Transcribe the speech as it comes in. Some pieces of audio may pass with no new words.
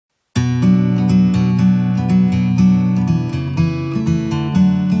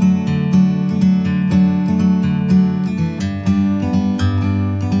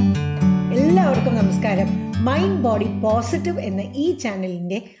Mind body positive എന്ന ഈ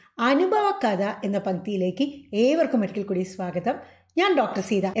ചാനലിൻ്റെ അനുഭവ കഥ എന്ന പങ്ക്തിയിലേക്ക് ഏവർക്കും ഒരിക്കൽ കൂടി സ്വാഗതം. ഞാൻ ഡോക്ടർ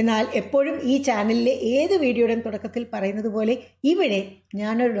സീത. എന്നാൽ എപ്പോഴും ഈ ചാനലിലെ ഏത് വീഡിയോയുടെയും തുടക്കത്തിൽ പറയുന്നത് പോലെ ഇവിടെ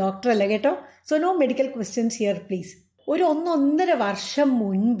ഞാനൊരു ഡോക്ടറല്ല കേട്ടോ. So no medical questions here please. ഒരു 1.5 വർഷം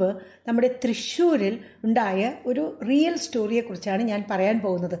മുൻപ് നമ്മുടെ തൃശ്ശൂരിൽ ഉണ്ടായ ഒരു റിയൽ സ്റ്റോറിയെക്കുറിച്ചാണ് ഞാൻ പറയാൻ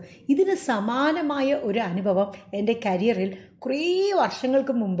പോകുന്നത്. ഇതിന് സമാനമായ ഒരു അനുഭവം എൻ്റെ കരിയറിൽ കുറേ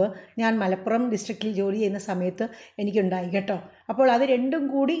വർഷങ്ങൾക്ക് മുമ്പ് ഞാൻ മലപ്പുറം ഡിസ്ട്രിക്റ്റിൽ ജോലി ചെയ്യുന്ന സമയത്ത് എനിക്കുണ്ടായി കേട്ടോ. അപ്പോൾ അത് രണ്ടും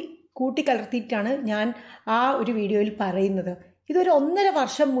കൂടി കൂട്ടിക്കലർത്തിയിട്ടാണ് ഞാൻ ആ ഒരു വീഡിയോയിൽ പറയുന്നത്. ഇതൊരു 1.5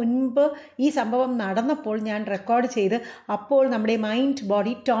 വർഷം മുൻപ് ഈ സംഭവം നടന്നപ്പോൾ ഞാൻ റെക്കോർഡ് ചെയ്ത് അപ്പോൾ നമ്മുടെ mind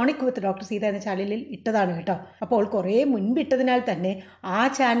body tonic with doctor Sita എന്ന ചാനലിൽ ഇട്ടതാണ് കേട്ടോ. അപ്പോൾ കുറേ മുൻപ് ഇട്ടതിനാൽ തന്നെ ആ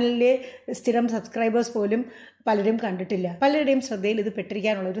ചാനലിലെ സ്ഥിരം സബ്സ്ക്രൈബേഴ്സ് പോലും പലരും കണ്ടിട്ടില്ല. പലരുടെയും ശ്രദ്ധയിൽ ഇത്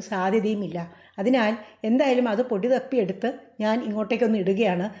പെട്ടിരിക്കാനുള്ളൊരു സാധ്യതയും ഇല്ല. അതിനാൽ എന്തായാലും അത് പൊടി തപ്പിയെടുത്ത് ഞാൻ ഇങ്ങോട്ടേക്കൊന്ന്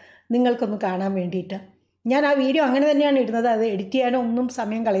ഇടുകയാണ് നിങ്ങൾക്കൊന്ന് കാണാൻ വേണ്ടിയിട്ട്. ഞാൻ ആ വീഡിയോ അങ്ങനെ തന്നെയാണ് ഇടുന്നത്. അത് എഡിറ്റ് ചെയ്യാനോ ഒന്നും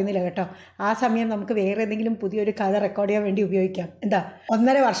സമയം കളയുന്നില്ല കേട്ടോ. ആ സമയം നമുക്ക് വേറെ എന്തെങ്കിലും പുതിയൊരു കഥ റെക്കോർഡ് ചെയ്യാൻ വേണ്ടി ഉപയോഗിക്കാം. എന്താ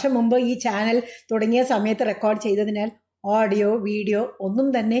 1.5 വർഷം മുമ്പ് ഈ ചാനൽ തുടങ്ങിയ സമയത്ത് റെക്കോർഡ് ചെയ്തതിനാൽ ഓഡിയോ വീഡിയോ ഒന്നും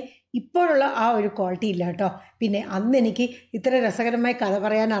തന്നെ ഇപ്പോഴുള്ള ആ ഒരു ക്വാളിറ്റി ഇല്ല കേട്ടോ. പിന്നെ അന്ന് എനിക്ക് ഇത്ര രസകരമായി കഥ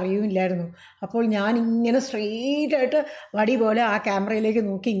പറയാൻ അറിയുമില്ലായിരുന്നു. അപ്പോൾ ഞാൻ ഇങ്ങനെ സ്ട്രെയിറ്റ് ആയിട്ട് വടി പോലെ ആ ക്യാമറയിലേക്ക്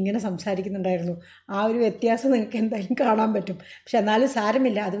നോക്കി ഇങ്ങനെ സംസാരിക്കുന്നുണ്ടായിരുന്നു. ആ ഒരു വ്യത്യാസം നിങ്ങൾക്ക് എന്തായാലും കാണാൻ പറ്റും. പക്ഷെ എന്നാലും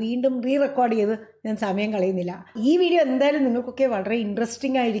സാരമില്ല, അത് വീണ്ടും റെക്കോർഡ് ചെയ്ത് ഞാൻ സമയം കളയുന്നില്ല. ഈ വീഡിയോ എന്തായാലും നിങ്ങൾക്കൊക്കെ വളരെ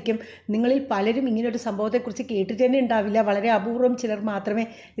ഇൻട്രസ്റ്റിംഗ് ആയിരിക്കും. നിങ്ങളിൽ പലരും ഇങ്ങനൊരു സംഭവത്തെക്കുറിച്ച് കേട്ടിട്ട് തന്നെ ഉണ്ടാവില്ല. വളരെ അപൂർവം ചിലർ മാത്രമേ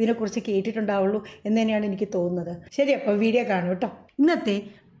ഇതിനെക്കുറിച്ച് കേട്ടിട്ടുണ്ടാവുള്ളൂ എന്ന് തന്നെയാണ് എനിക്ക് തോന്നുന്നത്. ശരി, അപ്പോൾ വീഡിയോ കാണും കേട്ടോ. ഇന്നത്തെ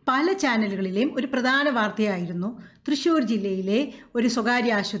പല ചാനലുകളിലെയും ഒരു പ്രധാന വാർത്തയായിരുന്നു തൃശ്ശൂർ ജില്ലയിലെ ഒരു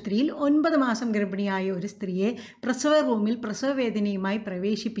സ്വകാര്യ ആശുപത്രിയിൽ 9 മാസം ഗർഭിണിയായ ഒരു സ്ത്രീയെ പ്രസവ റൂമിൽ പ്രസവവേദനയുമായി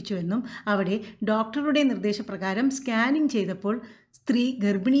പ്രവേശിപ്പിച്ചുവെന്നും അവിടെ ഡോക്ടറുടെ നിർദ്ദേശപ്രകാരം സ്കാനിംഗ് ചെയ്തപ്പോൾ സ്ത്രീ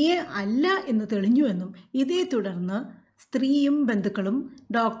ഗർഭിണിയെ അല്ല എന്ന് തെളിഞ്ഞുവെന്നും ഇതേ തുടർന്ന് സ്ത്രീയും ബന്ധുക്കളും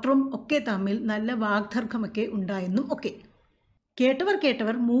ഡോക്ടറും ഒക്കെ തമ്മിൽ നല്ല വാഗ്തർക്കമൊക്കെ ഉണ്ടായെന്നും ഒക്കെ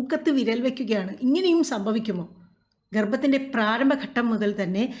കേട്ടവർ മൂക്കത്ത് വിരൽ വയ്ക്കുകയാണ്. ഇങ്ങനെയും സംഭവിക്കുമോ? ഗർഭത്തിൻ്റെ പ്രാരംഭഘട്ടം മുതൽ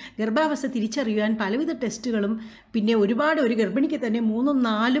തന്നെ ഗർഭാവസ്ഥ തിരിച്ചറിയുവാൻ പലവിധ ടെസ്റ്റുകളും പിന്നെ ഒരു ഗർഭിണിക്ക് തന്നെ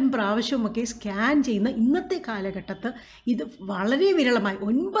 3-4 പ്രാവശ്യവുമൊക്കെ സ്കാൻ ചെയ്യുന്ന ഇന്നത്തെ കാലഘട്ടത്ത് ഇത് വളരെ വിരളമായി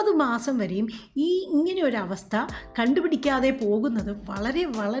 9 മാസം വരെയും ഇങ്ങനെ ഒരു അവസ്ഥ കണ്ടുപിടിക്കാതെ പോകുന്നത് വളരെ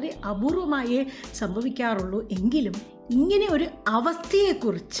വളരെ അപൂർവമായേ സംഭവിക്കാറുള്ളൂ. എങ്കിലും ഇങ്ങനെ ഒരു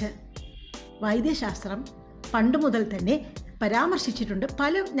അവസ്ഥയെക്കുറിച്ച് വൈദ്യശാസ്ത്രം പണ്ട് മുതൽ തന്നെ പരാമർശിച്ചിട്ടുണ്ട്.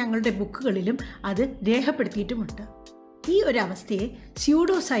 പല ഞങ്ങളുടെ ബുക്കുകളിലും അത് രേഖപ്പെടുത്തിയിട്ടുമുണ്ട്. ഈ ഒരു അവസ്ഥയെ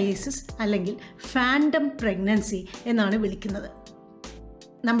സ്യൂഡോസൈസിസ് അല്ലെങ്കിൽ ഫാൻഡം പ്രഗ്നൻസി എന്നാണ് വിളിക്കുന്നത്.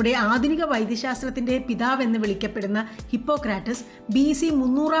 നമ്മുടെ ആധുനിക വൈദ്യശാസ്ത്രത്തിൻ്റെ പിതാവെന്ന് വിളിക്കപ്പെടുന്ന ഹിപ്പോക്രാറ്റസ് BC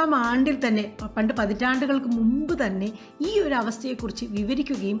 300-ാം ആണ്ടിൽ തന്നെ, പണ്ട് പതിറ്റാണ്ടുകൾക്ക് മുമ്പ് തന്നെ ഈ ഒരു അവസ്ഥയെക്കുറിച്ച്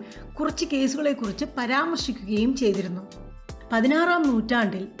വിവരിക്കുകയും കുറച്ച് കേസുകളെക്കുറിച്ച് പരാമർശിക്കുകയും ചെയ്തിരുന്നു. 16-ാം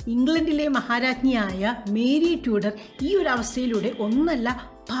നൂറ്റാണ്ടിൽ ഇംഗ്ലണ്ടിലെ മഹാരാജ്ഞിയായ മേരി ട്യൂഡർ ഈ ഒരു അവസ്ഥയിലൂടെ ഒന്നല്ല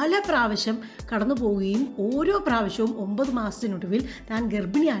പല പ്രാവശ്യം കടന്നു പോവുകയും ഓരോ പ്രാവശ്യവും 9 മാസത്തിനൊടുവിൽ താൻ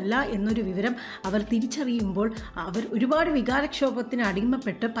ഗർഭിണിയല്ല എന്നൊരു വിവരം അവർ തിരിച്ചറിയുമ്പോൾ അവർ ഒരുപാട് വികാരക്ഷോഭത്തിന്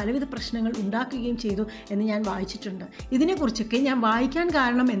അടിമപ്പെട്ട് പലവിധ പ്രശ്നങ്ങൾ ഉണ്ടാക്കുകയും ചെയ്തു എന്ന് ഞാൻ വായിച്ചിട്ടുണ്ട്. ഇതിനെക്കുറിച്ചൊക്കെ ഞാൻ വായിക്കാൻ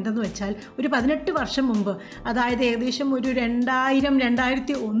കാരണം എന്തെന്ന് വെച്ചാൽ ഒരു 18 വർഷം മുമ്പ്, അതായത് ഏകദേശം ഒരു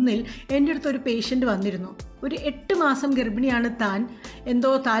 2000-2001 എൻ്റെ അടുത്തൊരു പേഷ്യൻ്റ് വന്നിരുന്നു. ഒരു 8 മാസം ഗർഭിണിയാണ് താൻ.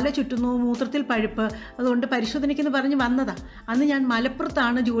 എന്തോ തല ചുറ്റുന്നു, മൂത്രത്തിൽ പഴുപ്പ്, അതുകൊണ്ട് പരിശോധനയ്ക്കെന്ന് പറഞ്ഞ് വന്നതാണ്. അന്ന് ഞാൻ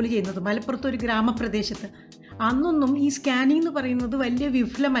മലപ്പുറത്താണ് ജോലി ചെയ്യുന്നത്, മലപ്പുറത്ത് ഒരു ഗ്രാമപ്രദേശത്ത്. അന്നൊന്നും ഈ സ്കാനിംഗ് എന്ന് പറയുന്നത് വലിയ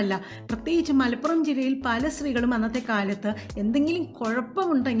വിഫലമല്ല. പ്രത്യേകിച്ച് മലപ്പുറം ജില്ലയിൽ പല സ്ത്രീകളും അന്നത്തെ കാലത്ത് എന്തെങ്കിലും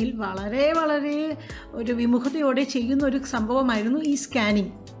കുഴപ്പമുണ്ടെങ്കിൽ വളരെ വളരെ ഒരു വിമുഖതയോടെ ചെയ്യുന്ന ഒരു സംഭവമായിരുന്നു ഈ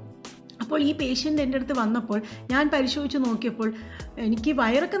സ്കാനിങ്. അപ്പോൾ ഈ പേഷ്യൻ്റ് എൻ്റെ അടുത്ത് വന്നപ്പോൾ ഞാൻ പരിശോധിച്ച് നോക്കിയപ്പോൾ എനിക്ക്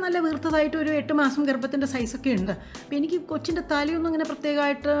വയറൊക്കെ നല്ല വീർത്തതായിട്ട് ഒരു 8 മാസം ഗർഭത്തിൻ്റെ സൈസൊക്കെ ഉണ്ട്. അപ്പോൾ എനിക്ക് കൊച്ചിൻ്റെ തലയൊന്നും അങ്ങനെ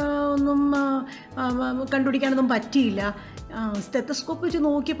പ്രത്യേകമായിട്ട് ഒന്നും കണ്ടുപിടിക്കാനൊന്നും പറ്റിയില്ല. സ്റ്റെത്തസ്കോപ്പ് വെച്ച്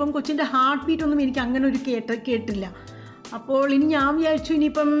നോക്കിയപ്പം കൊച്ചിൻ്റെ ഹാർട്ട് ബീറ്റൊന്നും എനിക്ക് അങ്ങനെ ഒരു കേട്ടില്ല. അപ്പോൾ ഇനി ഞാൻ വിചാരിച്ചു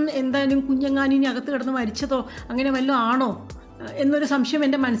ഇനിയിപ്പം എന്തായാലും കുഞ്ഞെങ്ങാനും ഇനി അകത്ത് കിടന്ന് മരിച്ചതോ അങ്ങനെ വല്ലതും ആണോ എന്നൊരു സംശയം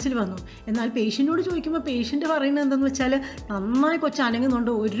എൻ്റെ മനസ്സിൽ വന്നു. എന്നാൽ പേഷ്യൻറ്റിനോട് ചോദിക്കുമ്പോൾ പേഷ്യൻ്റ് പറയുന്നത് എന്തെന്ന് വെച്ചാൽ നന്നായി കൊച്ച്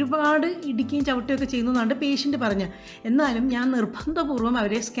അനങ്ങുന്നുണ്ട്, ഒരുപാട് ഇടിക്കുകയും ചവിട്ടുകയൊക്കെ ചെയ്യുന്നതാണ് പേഷ്യൻ്റ് പറഞ്ഞ്. എന്നാലും ഞാൻ നിർബന്ധപൂർവ്വം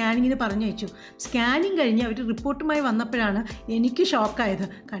അവരെ സ്കാനിങ്ങിന് പറഞ്ഞയച്ചു. സ്കാനിങ് കഴിഞ്ഞ് അവർ റിപ്പോർട്ടുമായി വന്നപ്പോഴാണ് എനിക്ക് ഷോക്കായത്.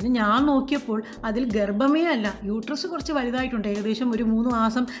 കാരണം ഞാൻ നോക്കിയപ്പോൾ അതിൽ ഗർഭമേ അല്ല, യൂട്രസ് കുറച്ച് വലുതായിട്ടുണ്ട്. ഏകദേശം ഒരു 3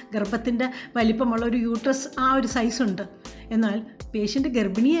 മാസം ഗർഭത്തിൻ്റെ വലിപ്പമുള്ള ഒരു യൂട്രസ് ആ ഒരു സൈസുണ്ട്. എന്നാൽ പേഷ്യൻ്റ്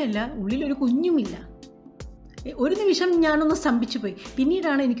ഗർഭിണിയേ അല്ല, ഉള്ളിലൊരു കുഞ്ഞുമില്ല. ഒരു നിമിഷം ഞാനൊന്ന് സ്തംഭിച്ചു പോയി.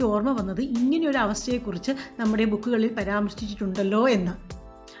 പിന്നീടാണ് എനിക്ക് ഓർമ്മ വന്നത് ഇങ്ങനെയൊരു അവസ്ഥയെക്കുറിച്ച് നമ്മുടെ ബുക്കുകളിൽ പരാമർശിച്ചിട്ടുണ്ടല്ലോ എന്ന്.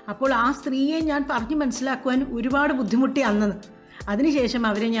 അപ്പോൾ ആ സ്ത്രീയെ ഞാൻ പറഞ്ഞു മനസ്സിലാക്കുവാൻ ഒരുപാട് ബുദ്ധിമുട്ടി അന്ന്. അതിനുശേഷം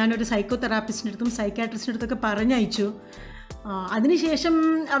അവരെ ഞാനൊരു സൈക്കോ തെറാപ്പിസ്റ്റിൻ്റെ അടുത്തും സൈക്കാട്രിസ്റ്റിൻ്റെ അടുത്തൊക്കെ പറഞ്ഞയച്ചു. അതിനുശേഷം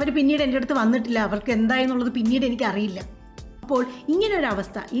അവർ പിന്നീട് എൻ്റെ അടുത്ത് വന്നിട്ടില്ല. അവർക്ക് എന്തായെന്നുള്ളത് പിന്നീട് എനിക്കറിയില്ല. അപ്പോൾ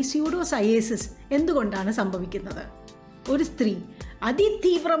ഇങ്ങനൊരവസ്ഥ, ഈ സ്യൂഡോസയേസിസ് എന്തുകൊണ്ടാണ് സംഭവിക്കുന്നത്? ഒരു സ്ത്രീ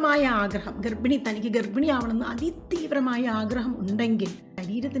അതിതീവ്രമായ ആഗ്രഹം, തനിക്ക് ഗർഭിണിയാവണമെന്ന് അതിതീവ്രമായ ആഗ്രഹം ഉണ്ടെങ്കിൽ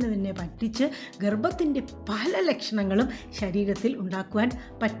ശരീരത്തിന് തന്നെ പറ്റിച്ച് ഗർഭത്തിൻ്റെ പല ലക്ഷണങ്ങളും ശരീരത്തിൽ ഉണ്ടാക്കുവാൻ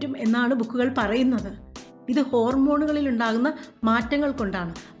പറ്റും എന്നാണ് ബുക്കുകൾ പറയുന്നത്. ഇത് ഹോർമോണുകളിൽ ഉണ്ടാകുന്ന മാറ്റങ്ങൾ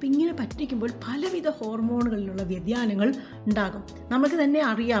കൊണ്ടാണ്. അപ്പം ഇങ്ങനെ പറ്റിക്കുമ്പോൾ പലവിധ ഹോർമോണുകളിലുള്ള വ്യതിയാനങ്ങൾ ഉണ്ടാകും. നമുക്ക് തന്നെ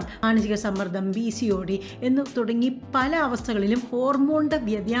അറിയാം, മാനസിക സമ്മർദ്ദം, PCOD എന്ന് തുടങ്ങി പല അവസ്ഥകളിലും ഹോർമോണിൻ്റെ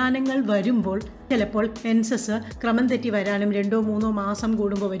വ്യതിയാനങ്ങൾ വരുമ്പോൾ ചിലപ്പോൾ മെൻസസ് ക്രമം തെറ്റി വരാനും 2-3 മാസം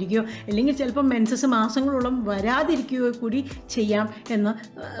കൂടുമ്പോൾ വരികയോ അല്ലെങ്കിൽ ചിലപ്പോൾ മെൻസസ് മാസങ്ങളോളം വരാതിരിക്കുകയോ കൂടി ചെയ്യാം എന്ന്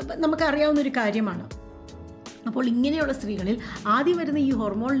നമുക്കറിയാവുന്നൊരു കാര്യമാണ്. അപ്പോൾ ഇങ്ങനെയുള്ള സ്ത്രീകളിൽ ആദ്യം വരുന്ന ഈ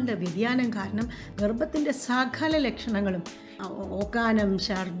ഹോർമോണിൻ്റെ വ്യതിയാനം കാരണം ഗർഭത്തിൻ്റെ സകല ലക്ഷണങ്ങളും, ഓക്കാനം,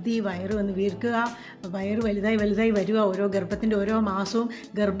 ഛർദി, വയറ് വന്ന് വീർക്കുക, വയറ് വലുതായി വരിക, ഗർഭത്തിൻ്റെ ഓരോ മാസവും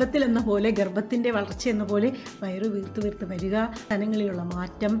ഗർഭത്തിലെന്ന പോലെ, ഗർഭത്തിൻ്റെ വളർച്ച എന്ന പോലെ വയറ് വീർത്ത് വരിക, സ്ഥലങ്ങളിലുള്ള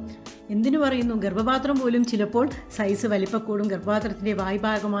മാറ്റം, എന്തിനു പറയുന്നു, ഗർഭപാത്രം പോലും ചിലപ്പോൾ സൈസ് വലിപ്പക്കൂടും. ഗർഭപാത്രത്തിൻ്റെ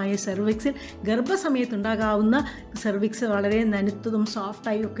വായ്ഭാഗമായ സെർവിക്സിൽ ഗർഭസമയത്തുണ്ടാകാവുന്ന സെർവിക്സ് വളരെ നനുത്തതും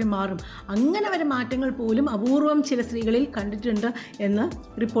സോഫ്റ്റായും ഒക്കെ മാറും. അങ്ങനെ വരെ മാറ്റങ്ങൾ പോലും അപൂർവം ചില സ്ത്രീകളിൽ കണ്ടിട്ടുണ്ട് എന്ന്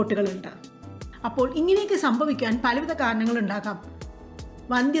റിപ്പോർട്ടുകളുണ്ട്. അപ്പോൾ ഇങ്ങനെയൊക്കെ സംഭവിക്കാൻ പലവിധ കാരണങ്ങളുണ്ടാകാം.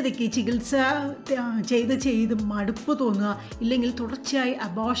 വന്ധ്യതയ്ക്ക് ചികിത്സ ചെയ്ത് മടുപ്പ് തോന്നുക, ഇല്ലെങ്കിൽ തുടർച്ചയായി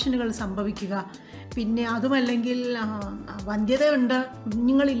അബോർഷനുകൾ സംഭവിക്കുക, പിന്നെ അതുമല്ലെങ്കിൽ വന്ധ്യതയുണ്ട്,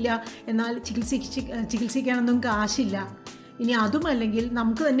 കുഞ്ഞുങ്ങളില്ല, എന്നാൽ ചികിത്സിക്കാനൊന്നും കാശില്ല. ഇനി അതുമല്ലെങ്കിൽ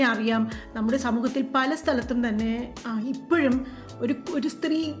നമുക്ക് തന്നെ അറിയാം, നമ്മുടെ സമൂഹത്തിൽ പല സ്ഥലത്തും തന്നെ ഇപ്പോഴും ഒരു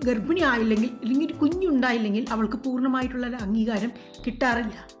സ്ത്രീ ഗർഭിണി ആയില്ലെങ്കിൽ അല്ലെങ്കിൽ ഒരു കുഞ്ഞുണ്ടായില്ലെങ്കിൽ അവൾക്ക് പൂർണ്ണമായിട്ടുള്ള അംഗീകാരം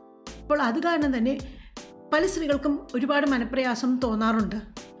കിട്ടാറില്ല. അപ്പോൾ അത് കാരണം തന്നെ പല സ്ത്രീകൾക്കും ഒരുപാട് മനപ്രയാസം തോന്നാറുണ്ട്.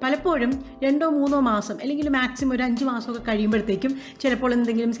 പലപ്പോഴും 2-3 മാസം അല്ലെങ്കിൽ മാക്സിമം ഒരു 5 മാസമൊക്കെ കഴിയുമ്പോഴത്തേക്കും ചിലപ്പോൾ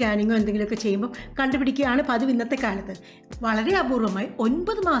എന്തെങ്കിലും സ്കാനിങ്ങോ എന്തെങ്കിലുമൊക്കെ ചെയ്യുമ്പോൾ കണ്ടുപിടിക്കുകയാണ് പതിവ് ഇന്നത്തെ കാലത്ത്. വളരെ അപൂർവമായി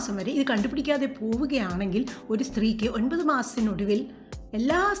 9 മാസം വരെ ഇത് കണ്ടുപിടിക്കാതെ പോവുകയാണെങ്കിൽ ഒരു സ്ത്രീക്ക് 9 മാസത്തിനൊടുവിൽ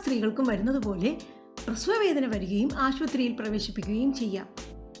എല്ലാ സ്ത്രീകൾക്കും വരുന്നത് പോലെ പ്രസവവേദന വരികയും ആശുപത്രിയിൽ പ്രവേശിപ്പിക്കുകയും ചെയ്യാം.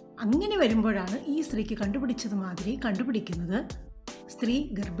 അങ്ങനെ വരുമ്പോഴാണ് ഈ സ്ത്രീക്ക് കണ്ടുപിടിച്ചത് മാതിരി കണ്ടുപിടിക്കുന്നത് സ്ത്രീ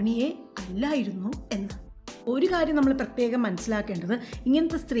ഗർഭിണിയെ അല്ലായിരുന്നു എന്ന്. ഒരു കാര്യം നമ്മൾ പ്രത്യേകം മനസ്സിലാക്കേണ്ടത്,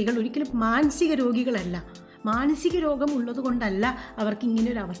 ഇങ്ങനത്തെ സ്ത്രീകൾ ഒരിക്കലും മാനസിക രോഗികളല്ല. മാനസിക രോഗം ഉള്ളതുകൊണ്ടല്ല അവർക്ക്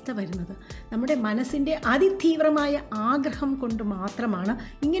ഇങ്ങനൊരവസ്ഥ വരുന്നത്. നമ്മുടെ മനസ്സിൻ്റെ അതിതീവ്രമായ ആഗ്രഹം കൊണ്ട് മാത്രമാണ്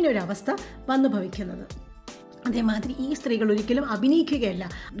ഇങ്ങനൊരവസ്ഥ വന്നു ഭവിക്കുന്നത്. അതേമാതിരി ഈ സ്ത്രീകൾ ഒരിക്കലും അഭിനയിക്കുകയല്ല.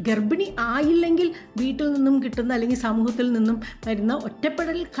 ഗർഭിണി ആയില്ലെങ്കിൽ വീട്ടിൽ നിന്നും കിട്ടുന്ന അല്ലെങ്കിൽ സമൂഹത്തിൽ നിന്നും വരുന്ന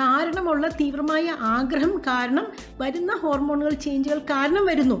ഒറ്റപ്പെടൽ കാരണമുള്ള തീവ്രമായ ആഗ്രഹം കാരണം വരുന്ന ഹോർമോണുകൾ ചേഞ്ചുകൾ കാരണം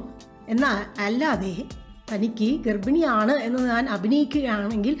വരുന്നു. എന്നാൽ അല്ലാതെ തനിക്ക് ഗർഭിണിയാണ് എന്ന് ഞാൻ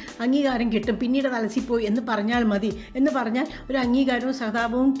അഭിനയിക്കുകയാണെങ്കിൽ അംഗീകാരം കിട്ടും, പിന്നീട് തലസിപ്പോയി എന്ന് പറഞ്ഞാൽ മതി, എന്ന് പറഞ്ഞാൽ ഒരു അംഗീകാരവും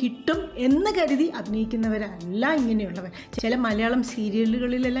സഹതാപവും കിട്ടും എന്ന് കരുതി അഭിനയിക്കുന്നവരല്ല ഇങ്ങനെയുള്ളവർ. ചില മലയാളം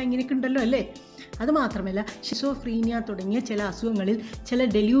സീരിയലുകളിലെല്ലാം ഇങ്ങനെയൊക്കെ ഉണ്ടല്ലോ അല്ലേ. അതുമാത്രമല്ല, ഷിസോഫ്രീനിയ തുടങ്ങിയ ചില അസുഖങ്ങളിൽ ചില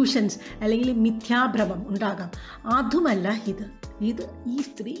ഡെല്യൂഷൻസ് അല്ലെങ്കിൽ മിഥ്യാഭ്രമം ഉണ്ടാകാം. അതുമല്ല ഇത് ഈ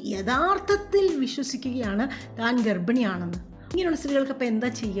സ്ത്രീ യഥാർത്ഥത്തിൽ വിശ്വസിക്കുകയാണ് താൻ ഗർഭിണിയാണെന്ന്. ഇങ്ങനെയുള്ള സ്ത്രീകൾക്ക് അപ്പോൾ എന്താ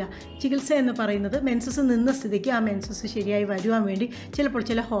ചെയ്യുക? ചികിത്സ എന്ന് പറയുന്നത് മെൻസസ് നിന്ന സ്ഥിതിക്ക് ആ മെൻസസ് ശരിയായി വരുവാൻ വേണ്ടി ചിലപ്പോൾ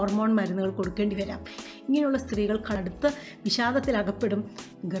ചില ഹോർമോൺ മരുന്നുകൾ കൊടുക്കേണ്ടി വരാം. ഇങ്ങനെയുള്ള സ്ത്രീകൾ കടുത്ത വിഷാദത്തിലകപ്പെടും.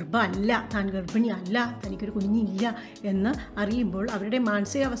 ഗർഭമല്ല, താൻ ഗർഭിണിയല്ല, തനിക്കൊരു കുഞ്ഞില്ല എന്ന് അറിയുമ്പോൾ അവരുടെ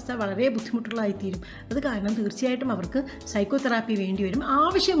മാനസികാവസ്ഥ വളരെ ബുദ്ധിമുട്ടുള്ളതായിത്തീരും. അത് കാരണം തീർച്ചയായിട്ടും അവർക്ക് സൈക്കോതെറാപ്പി വേണ്ടി വരും.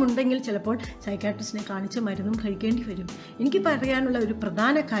 ആവശ്യമുണ്ടെങ്കിൽ ചിലപ്പോൾ സൈക്കാട്രിസ്റ്റിനെ കാണിച്ച് മരുന്നും കഴിക്കേണ്ടി വരും. എനിക്ക് പറയാനുള്ള ഒരു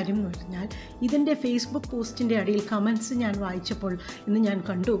പ്രധാന കാര്യം എന്ന് പറഞ്ഞാൽ, ഇതിൻ്റെ ഫേസ്ബുക്ക് പോസ്റ്റിൻ്റെ അടിയിൽ കമൻസ് ഞാൻ വായിച്ചപ്പോൾ ഇന്ന് ഞാൻ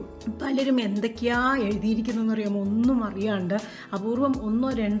കണ്ടു, പലരും എന്തൊക്കെയാ എഴുതിയിരിക്കുന്നതെന്ന് അറിയാമോ? ഒന്നും അറിയാണ്ട് അപൂർവം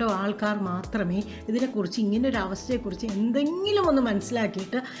 1-2 ആൾക്കാർ മാത്രമേ ഇതിനെക്കുറിച്ച്, ഇങ്ങനൊരു അവസ്ഥയെക്കുറിച്ച് എന്തെങ്കിലും ഒന്ന്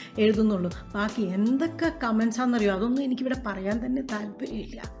മനസ്സിലാക്കിയിട്ട് എഴുതുന്നുള്ളൂ. ബാക്കി എന്തൊക്കെ കമൻസാണെന്നറിയോ? അതൊന്നും എനിക്കിവിടെ പറയാൻ തന്നെ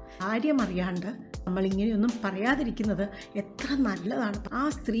താല്പര്യമില്ല. കാര്യം അറിയാണ്ട് നമ്മളിങ്ങനെയൊന്നും പറയാതിരിക്കുന്നത് എത്ര നല്ലതാണ്. ആ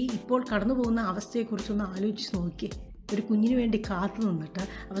സ്ത്രീ ഇപ്പോൾ കടന്നു പോകുന്ന അവസ്ഥയെക്കുറിച്ചൊന്ന് ആലോചിച്ച് നോക്കിയേ. ഒരു കുഞ്ഞിന് വേണ്ടി കാത്തു നിന്നിട്ട്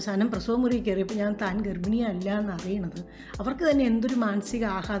അവസാനം പ്രസവമുറി കയറിയപ്പോൾ ഞാൻ താൻ ഗർഭിണിയല്ല എന്നറിയണത് അവർക്ക് തന്നെ എന്തൊരു മാനസിക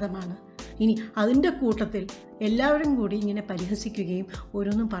ആഘാതമാണ്. ഇനി അതിൻ്റെ കൂട്ടത്തിൽ എല്ലാവരും കൂടി ഇങ്ങനെ പരിഹസിക്കുകയും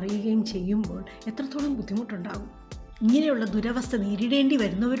ഓരോന്നും പറയുകയും ചെയ്യുമ്പോൾ എത്രത്തോളം ബുദ്ധിമുട്ടുണ്ടാകും. ഇങ്ങനെയുള്ള ദുരവസ്ഥ നേരിടേണ്ടി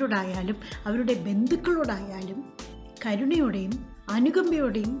വരുന്നവരോടായാലും അവരുടെ ബന്ധുക്കളോടായാലും കരുണയോടെയും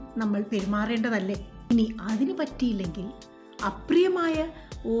അനുകമ്പയോടെയും നമ്മൾ പെരുമാറേണ്ടതല്ലേ? ഇനി അതിന് പറ്റിയില്ലെങ്കിൽ അപ്രിയമായ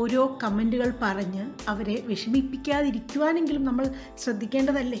ഓരോ കമൻറ്റുകൾ പറഞ്ഞ് അവരെ വിഷമിപ്പിക്കാതിരിക്കുവാനെങ്കിലും നമ്മൾ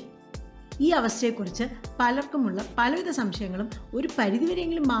ശ്രദ്ധിക്കേണ്ടതല്ലേ? ഈ അവസ്ഥയെക്കുറിച്ച് പലർക്കുമുള്ള പലവിധ സംശയങ്ങളും ഒരു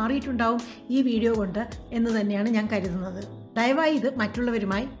പരിധിവരെയെങ്കിലും മാറിയിട്ടുണ്ടാവും ഈ വീഡിയോ കൊണ്ട് എന്ന് തന്നെയാണ് ഞാൻ കരുതുന്നത്. ദയവായി ഇത്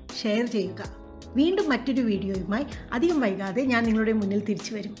മറ്റുള്ളവരുമായി ഷെയർ ചെയ്യുക. വീണ്ടും മറ്റൊരു വീഡിയോയുമായി അധികം വൈകാതെ ഞാൻ നിങ്ങളുടെ മുന്നിൽ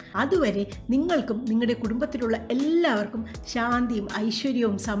തിരിച്ചു വരും. അതുവരെ നിങ്ങൾക്കും നിങ്ങളുടെ കുടുംബത്തിലുള്ള എല്ലാവർക്കും ശാന്തിയും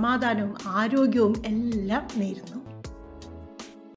ഐശ്വര്യവും സമാധാനവും ആരോഗ്യവും എല്ലാം നേരുന്നു.